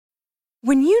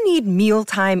When you need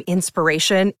mealtime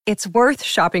inspiration, it's worth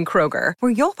shopping Kroger,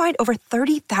 where you'll find over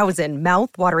 30,000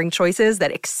 mouth-watering choices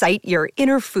that excite your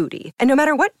inner foodie. And no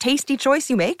matter what tasty choice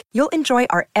you make, you'll enjoy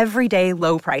our everyday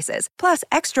low prices, plus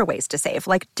extra ways to save,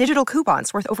 like digital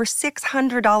coupons worth over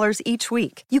 $600 each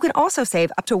week. You can also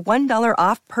save up to $1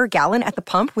 off per gallon at the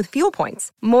pump with fuel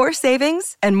points. More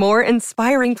savings and more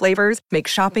inspiring flavors make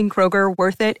shopping Kroger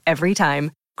worth it every time.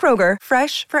 Kroger,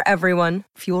 fresh for everyone.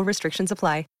 Fuel restrictions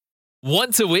apply.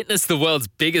 Want to witness the world's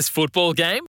biggest football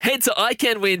game? Head to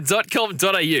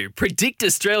iCanWin.com.au, predict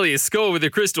Australia's score with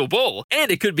a crystal ball, and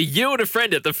it could be you and a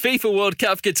friend at the FIFA World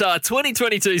Cup Qatar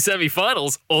 2022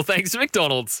 semi-finals, all thanks to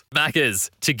McDonald's. Maccas,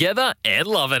 together and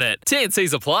loving it.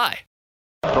 TNCs apply.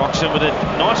 Broxham with a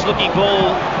nice looking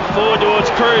ball forward towards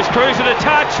Cruz. Cruz with a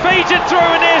touch, feeds it through,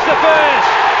 and there's the first.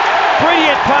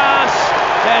 Brilliant pass,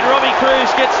 and Robbie Cruz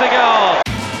gets the goal.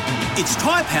 It's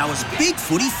Tyre Power's Big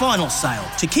Footy Final Sale.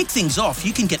 To kick things off,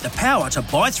 you can get the power to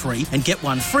buy 3 and get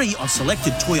 1 free on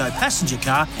selected Toyo passenger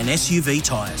car and SUV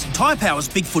tyres. Tyre Power's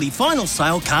Big Footy Final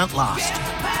Sale can't last.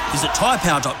 Visit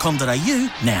tyrepower.com.au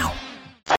now.